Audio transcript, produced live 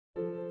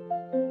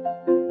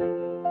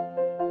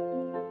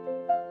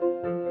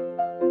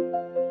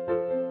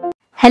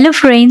Hello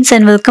friends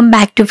and welcome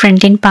back to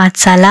Frontend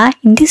Pathsala.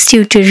 In this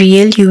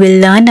tutorial, you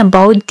will learn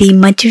about the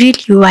Material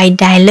UI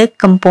dialog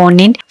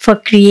component for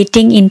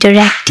creating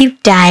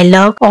interactive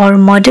dialog or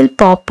modal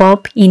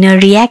pop-up in a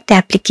React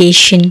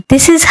application.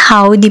 This is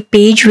how the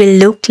page will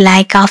look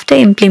like after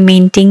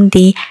implementing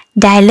the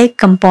dialog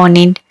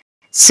component.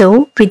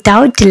 So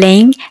without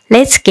delaying,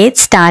 let's get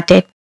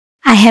started.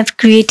 I have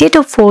created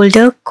a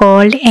folder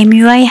called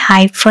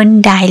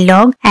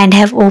MUI-dialog and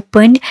have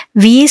opened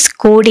VS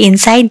Code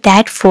inside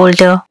that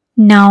folder.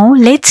 Now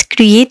let's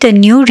create a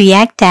new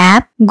React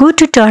app. Go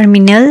to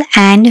terminal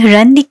and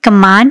run the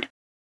command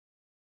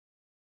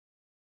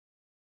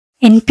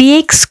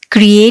npx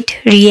create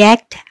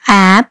react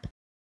app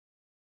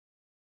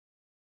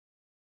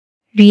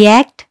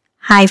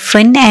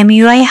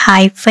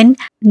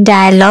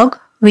react-mui-dialog,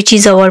 which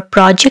is our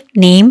project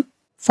name,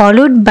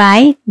 followed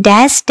by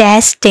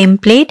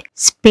 --template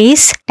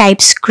space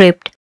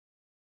TypeScript.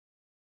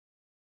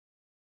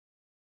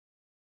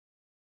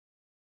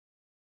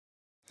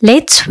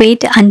 Let's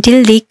wait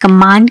until the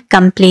command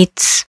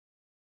completes.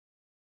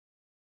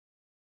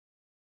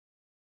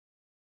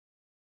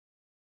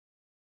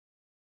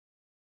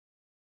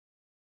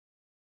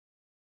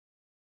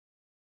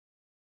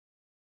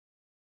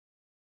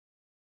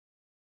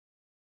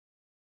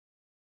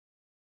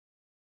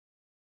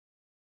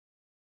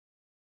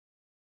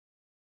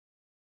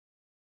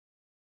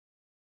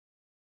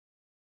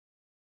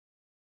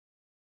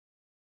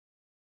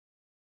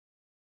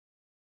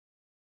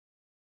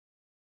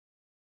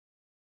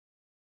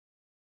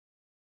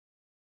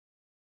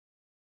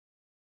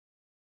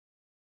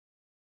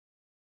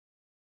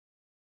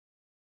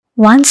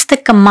 Once the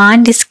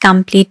command is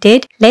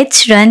completed,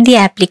 let's run the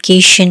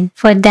application.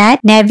 For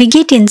that,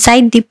 navigate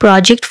inside the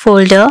project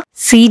folder,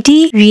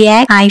 cd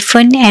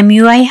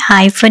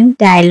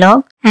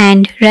react-mui-dialog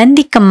and run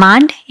the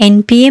command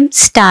npm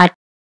start.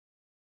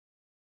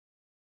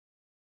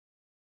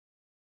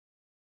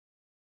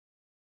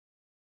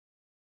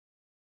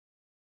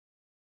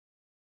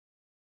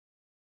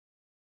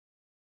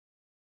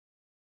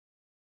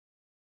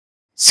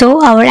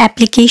 So our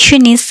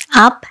application is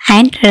up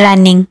and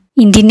running.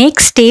 In the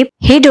next step,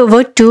 head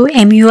over to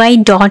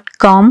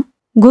MUI.com,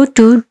 go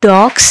to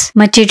Docs,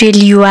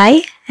 Material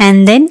UI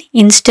and then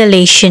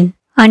Installation.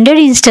 Under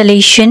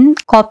Installation,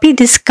 copy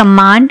this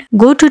command,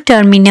 go to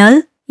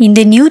Terminal. In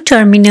the new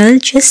terminal,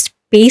 just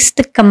paste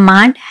the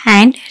command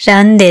and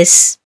run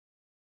this.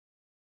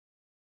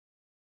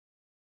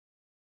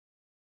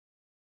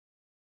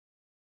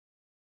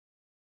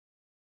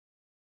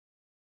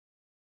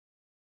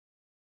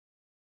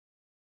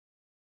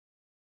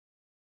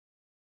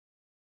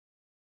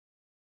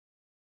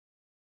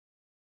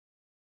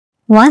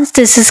 Once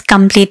this is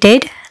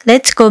completed,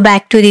 let's go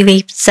back to the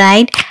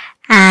website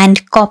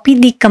and copy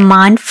the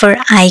command for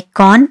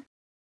icon.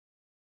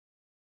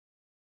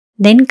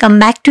 Then come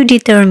back to the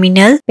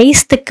terminal,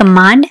 paste the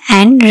command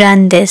and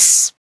run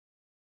this.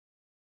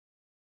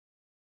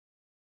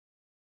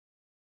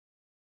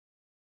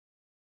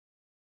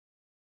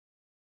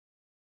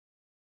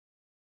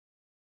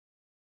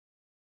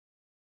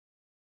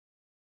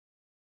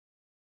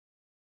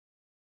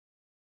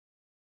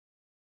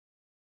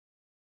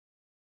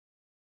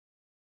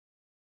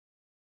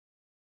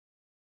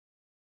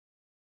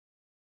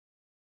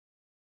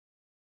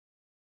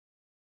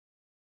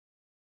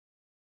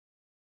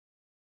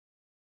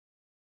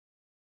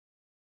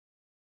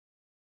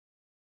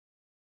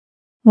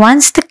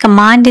 Once the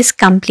command is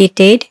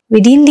completed,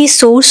 within the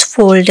source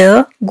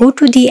folder, go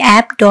to the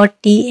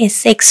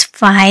app.tsx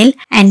file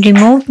and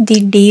remove the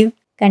div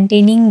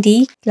containing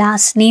the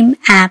class name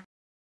app.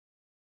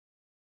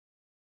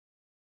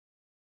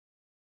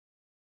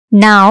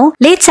 Now,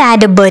 let's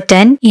add a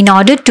button in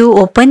order to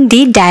open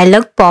the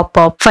dialog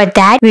pop-up. For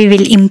that, we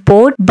will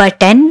import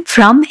button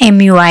from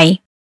MUI.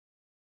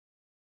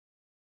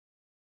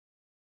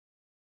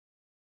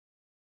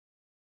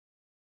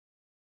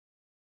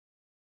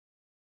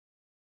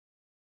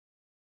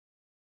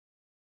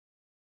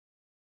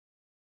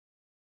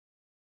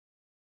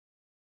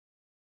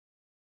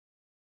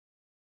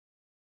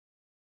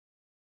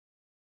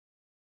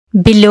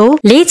 Below,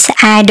 let's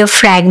add a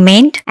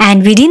fragment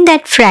and within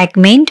that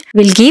fragment,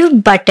 we'll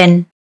give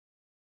button.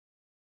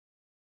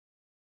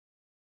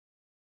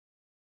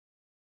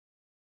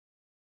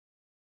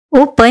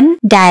 Open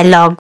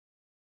dialog.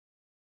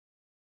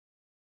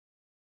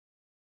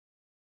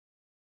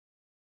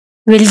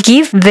 We'll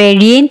give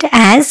variant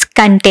as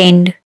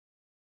contained.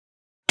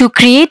 To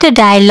create a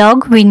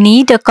dialog, we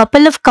need a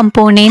couple of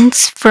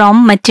components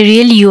from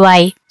Material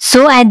UI.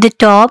 So at the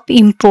top,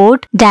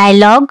 import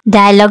dialog,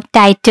 dialog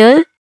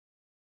title,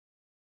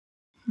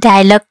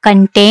 dialog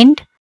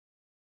content,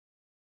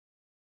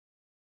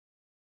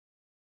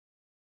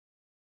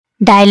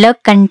 dialog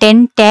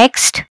content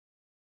text,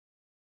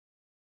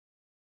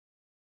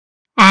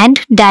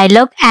 and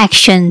dialog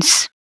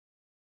actions.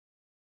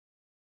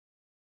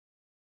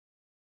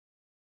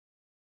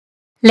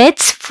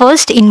 Let's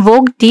first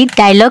invoke the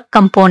dialog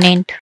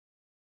component.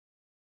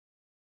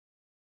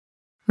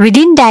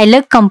 Within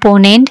dialog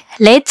component,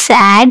 let's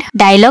add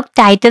dialog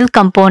title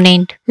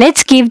component.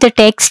 Let's give the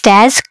text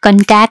as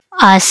contact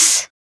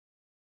us.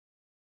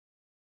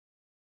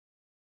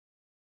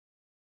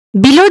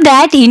 Below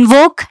that,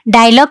 invoke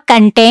dialog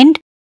content,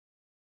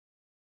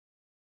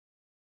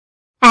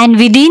 and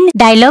within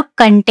dialog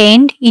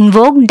content,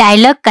 invoke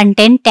dialog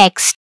content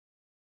text.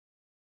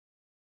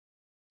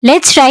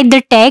 Let's write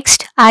the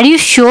text, "Are you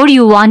sure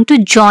you want to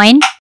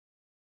join?"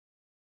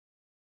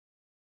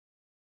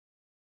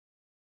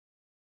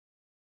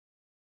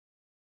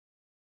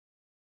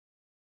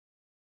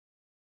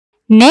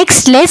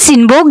 Next, let's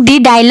invoke the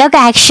dialog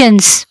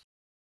actions.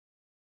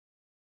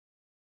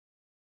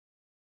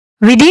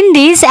 Within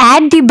this,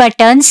 add the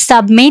buttons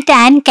submit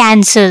and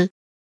cancel.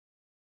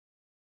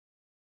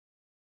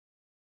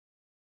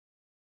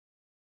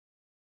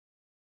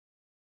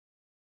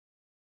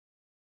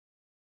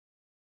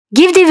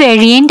 Give the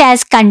variant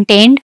as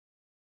content.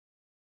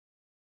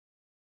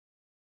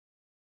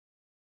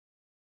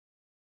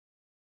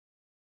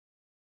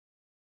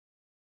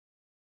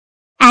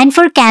 And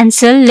for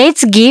cancel,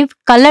 let's give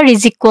color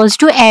is equals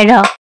to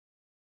error.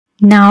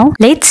 Now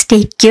let's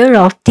take care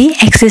of the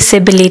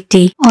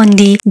accessibility. On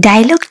the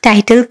dialog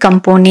title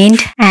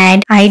component,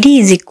 add id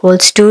is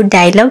equals to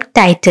dialog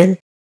title.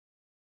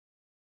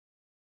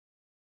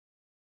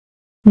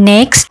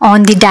 Next,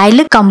 on the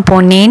dialog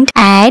component,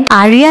 add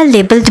aria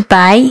labeled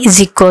by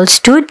is equals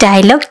to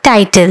dialog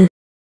title.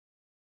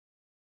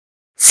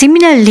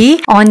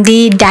 Similarly, on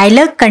the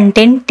dialog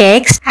content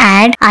text,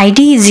 add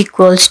id is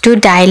equals to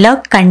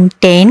dialog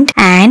content,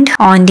 and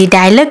on the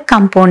dialog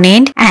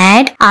component,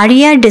 add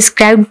aria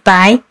described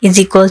by is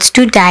equals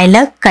to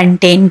dialog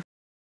content.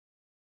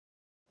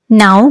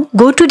 Now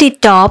go to the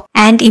top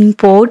and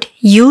import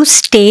use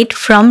state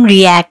from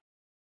React.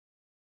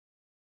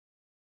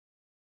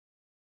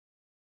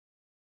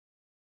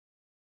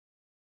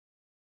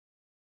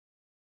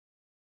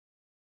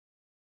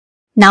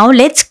 Now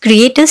let's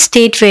create a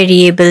state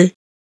variable.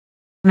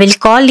 We'll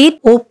call it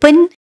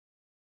open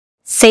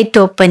set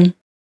open.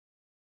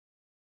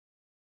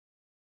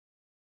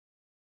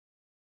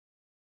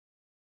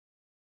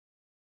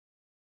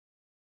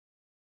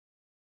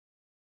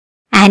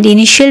 And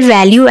initial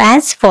value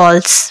as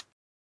false.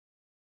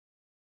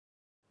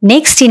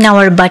 Next, in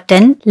our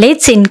button,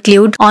 let's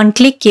include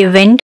on-click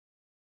event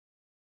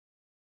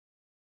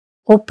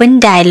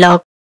open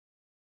dialog.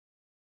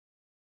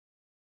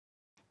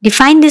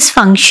 Define this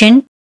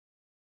function.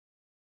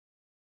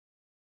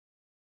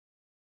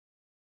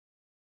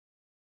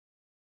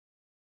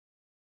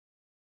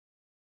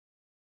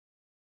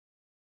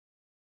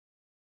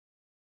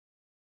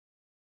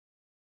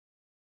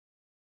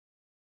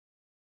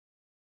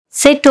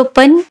 Set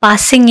open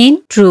passing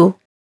in true.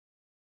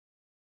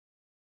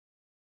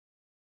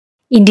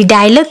 In the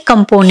dialog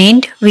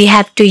component, we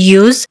have to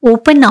use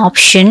open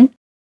option.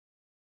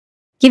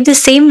 Give the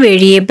same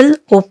variable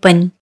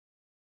open.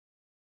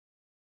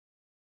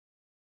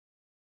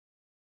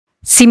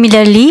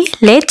 Similarly,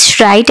 let's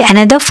write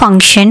another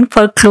function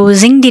for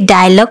closing the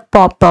dialog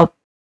pop-up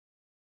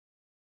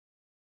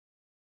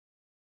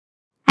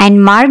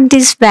and mark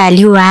this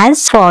value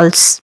as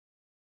false.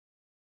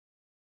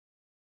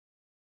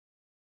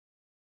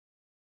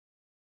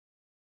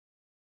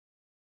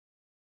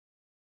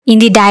 In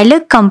the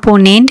dialog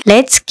component,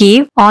 let's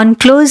give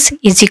onClose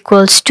is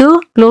equals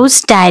to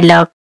close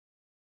dialog.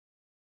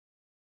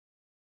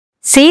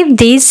 Save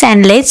this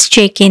and let's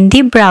check in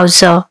the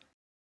browser.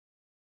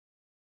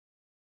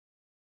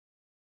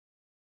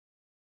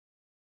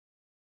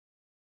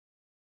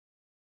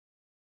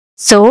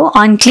 So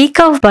on click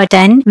of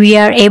button, we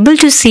are able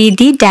to see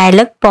the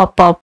dialog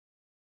pop-up.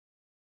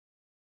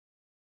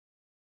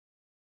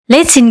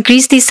 Let's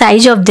increase the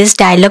size of this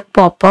dialog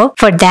pop-up.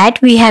 For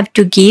that, we have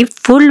to give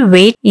full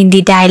weight in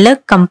the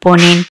dialog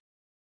component.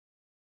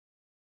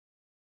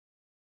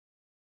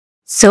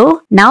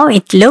 So now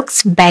it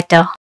looks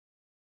better.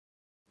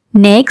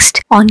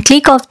 Next, on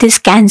click of this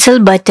cancel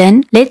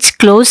button, let's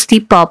close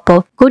the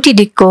pop-up. Go to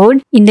the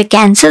code. In the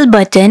cancel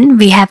button,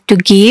 we have to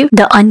give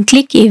the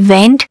unclick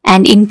event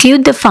and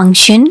include the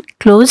function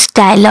close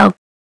dialog.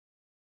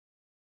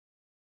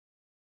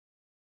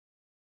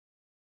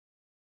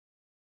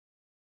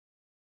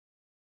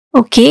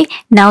 Okay,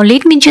 now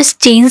let me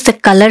just change the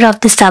color of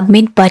the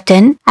submit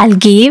button. I'll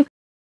give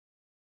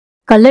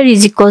color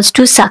is equals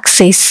to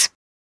success.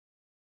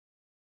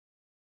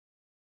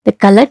 The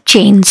color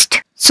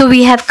changed. So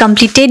we have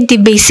completed the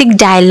basic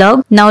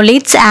dialog. Now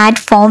let's add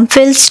form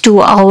fields to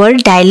our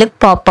dialog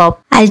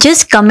pop-up. I'll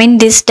just comment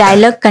this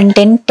dialog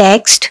content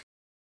text.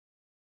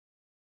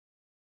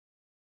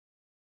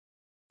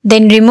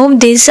 Then remove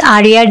this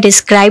aria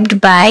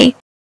described by.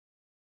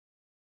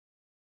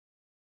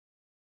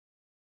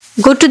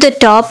 Go to the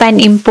top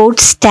and import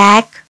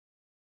stack.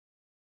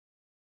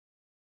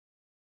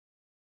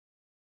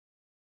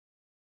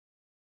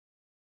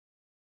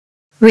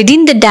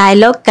 Within the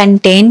dialog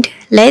content,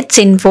 let's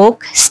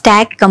invoke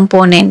stack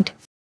component.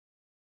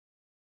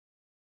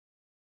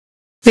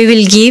 We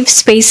will give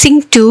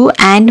spacing 2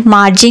 and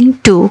margin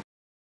 2.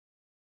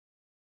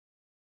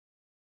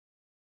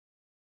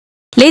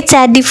 Let's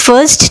add the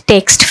first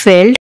text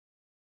field.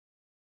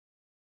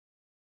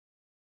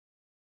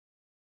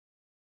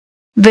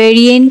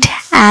 Variant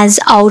as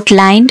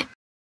outlined.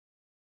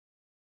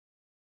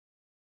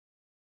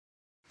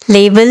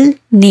 Label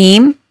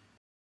name.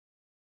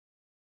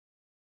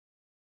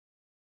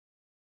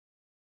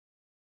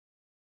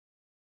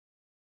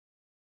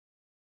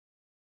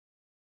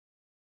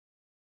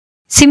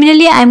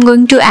 Similarly, I am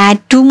going to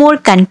add two more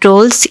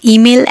controls,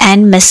 email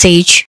and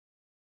message.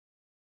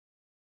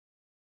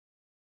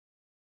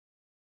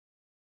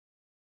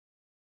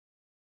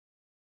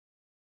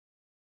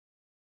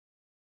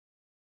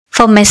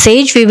 For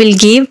message, we will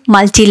give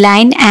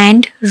multi-line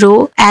and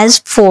row as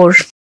 4.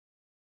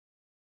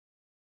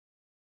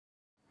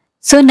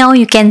 So now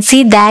you can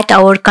see that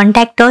our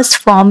contact us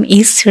form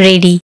is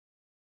ready.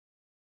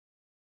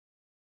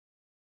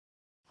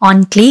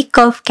 On click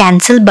of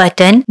cancel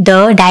button,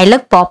 the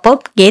dialog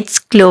pop-up gets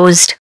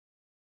closed.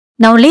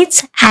 Now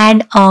let's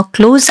add a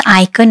close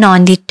icon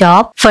on the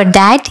top. For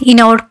that, in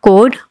our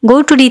code,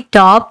 go to the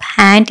top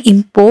and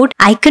import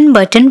icon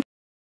button.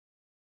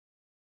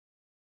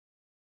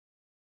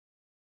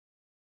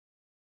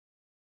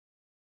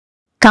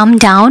 Come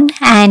down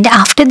and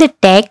after the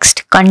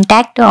text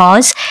contact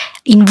us,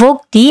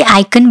 invoke the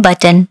icon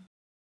button.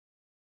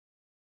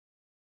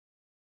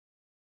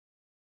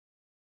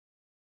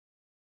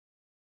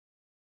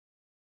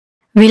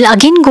 We'll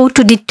again go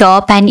to the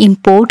top and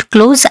import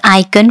close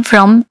icon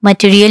from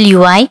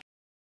Material UI.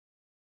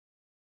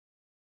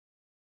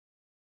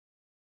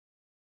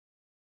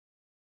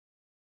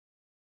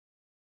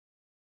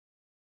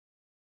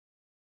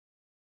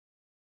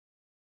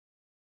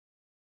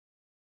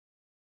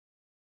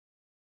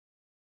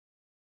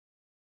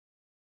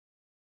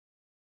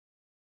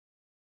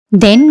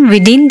 Then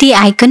within the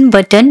icon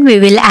button, we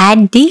will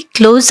add the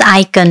close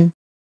icon.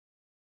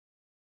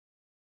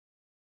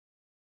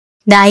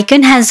 The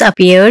icon has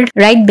appeared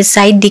right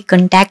beside the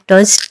contact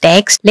us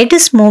text. Let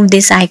us move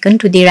this icon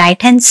to the right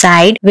hand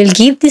side. We'll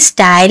give the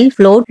style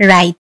float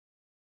right.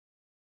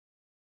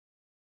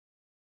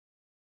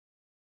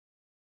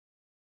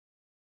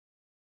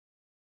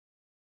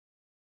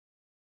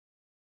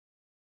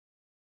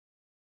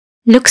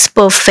 Looks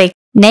perfect.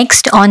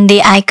 Next, on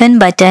the icon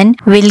button,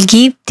 we'll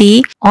give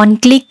the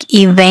on-click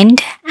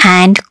event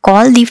and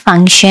call the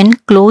function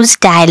close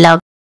dialog.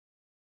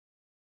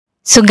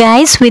 So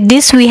guys, with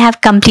this we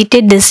have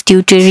completed this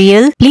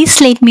tutorial.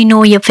 Please let me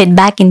know your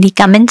feedback in the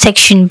comment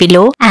section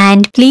below,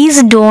 and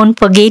please don't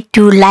forget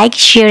to like,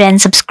 share and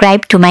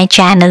subscribe to my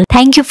channel.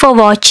 Thank you for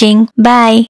watching. Bye.